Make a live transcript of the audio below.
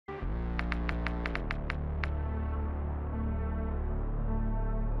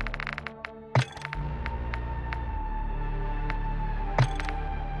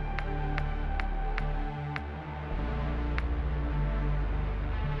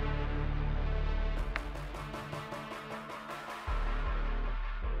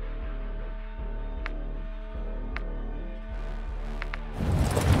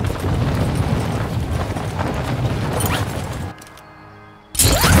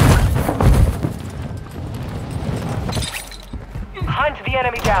Hunt the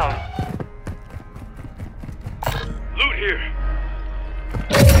enemy down. Loot here.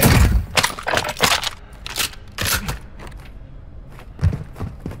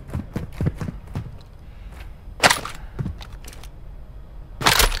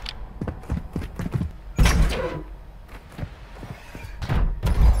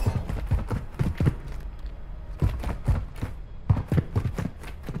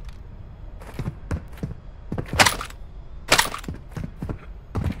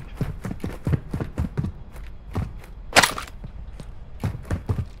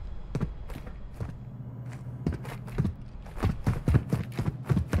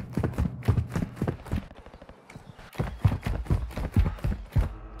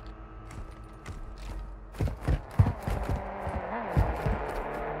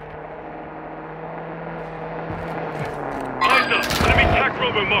 Enemy TAC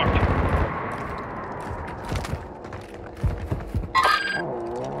rover marked.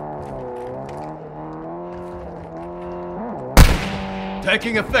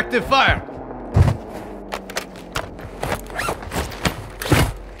 Taking effective fire.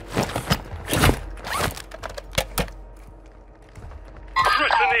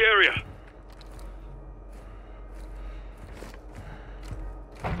 Threats in the area.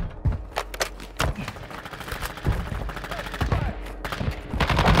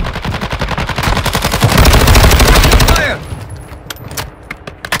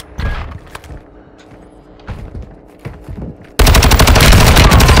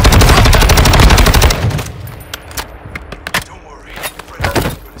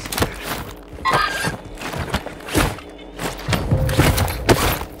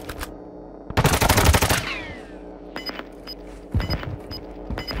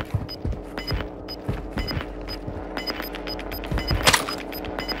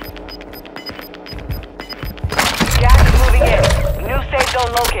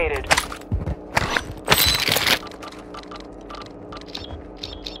 Located.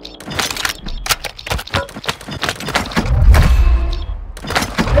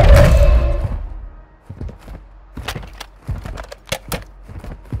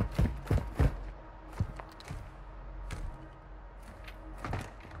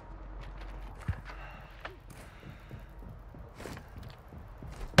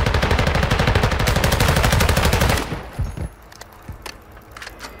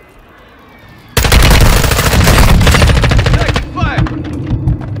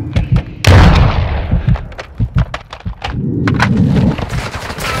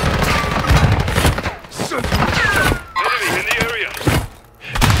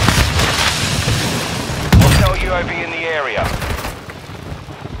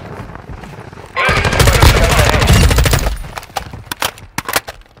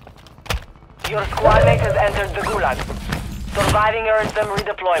 Your squad mate has entered the Gulag. Surviving earns them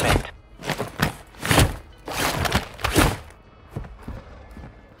redeployment.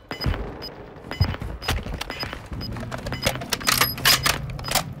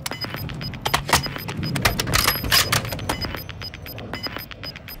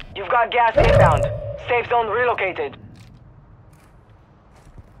 You've got gas inbound. Safe zone relocated.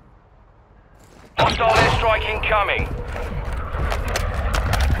 Hostile airstrike incoming.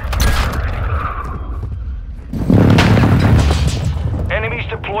 Enemies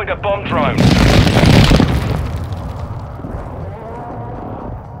deployed a bomb drone.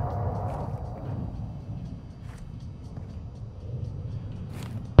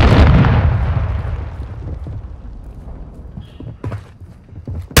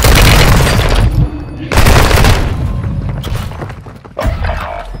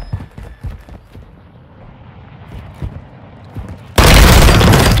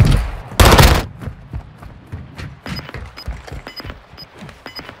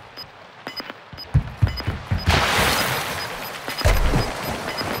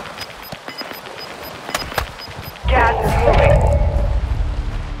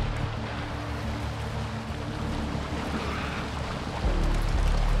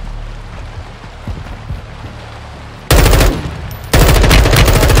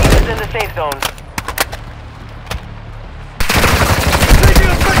 Safe zone. Taking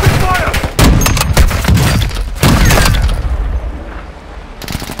effective fire!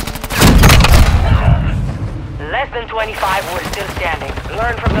 Less than 25 were still standing.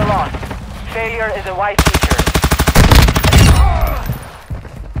 Learn from the loss. Failure is a wise teacher.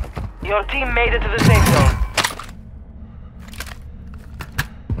 Your team made it to the safe zone.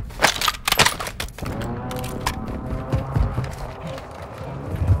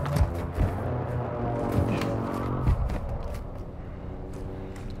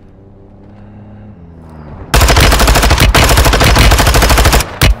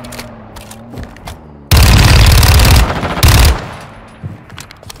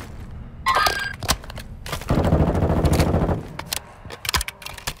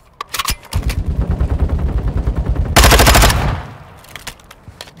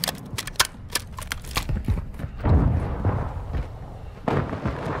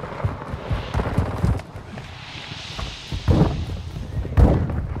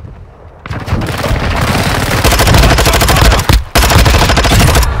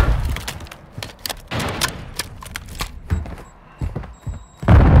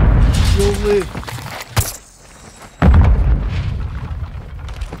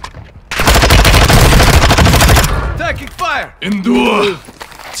 Taking fire! Endure!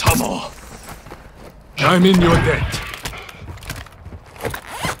 참어. I'm in your debt.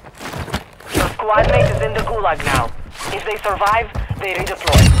 Your squad mate is in the gulag now. If they survive, they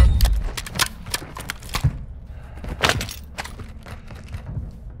redeploy.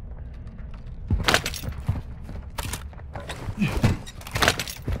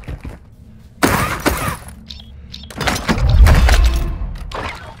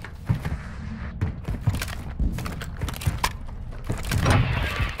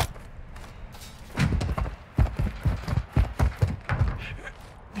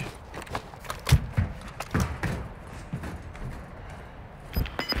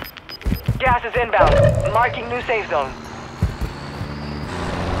 Gas is inbound. Marking new safe zone.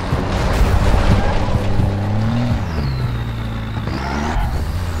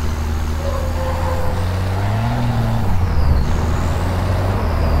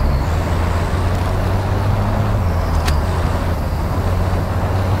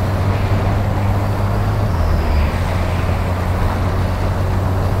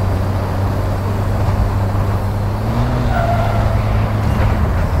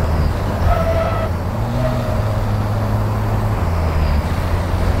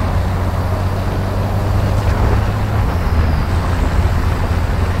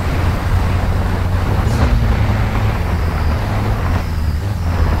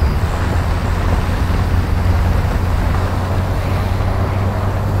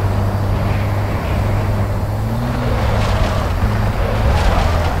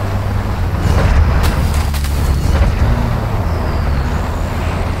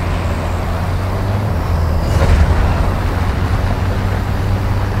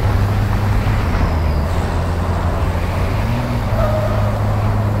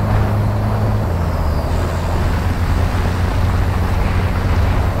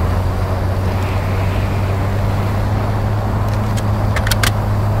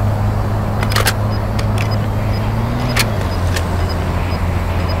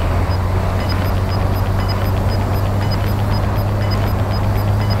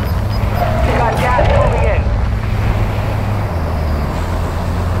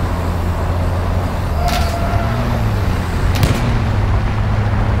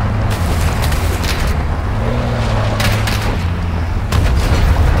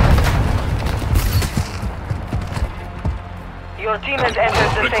 Your team has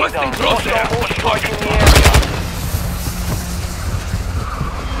entered the safe zone. Hostile strike in the area.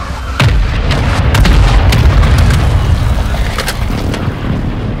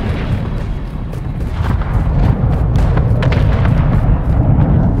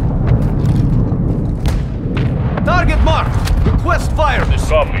 Target marked. Request fire.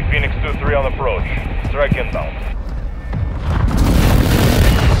 Copy. Phoenix 2-3 on approach. Strike inbound.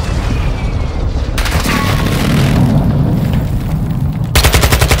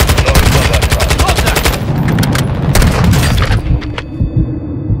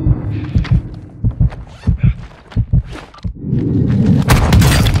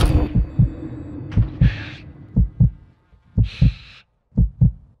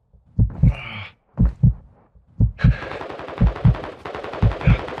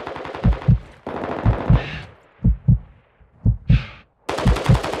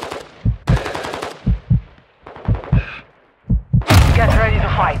 Get ready to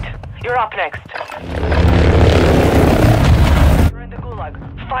fight. You're up next. You're in the gulag.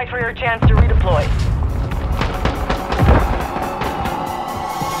 Fight for your chance to redeploy.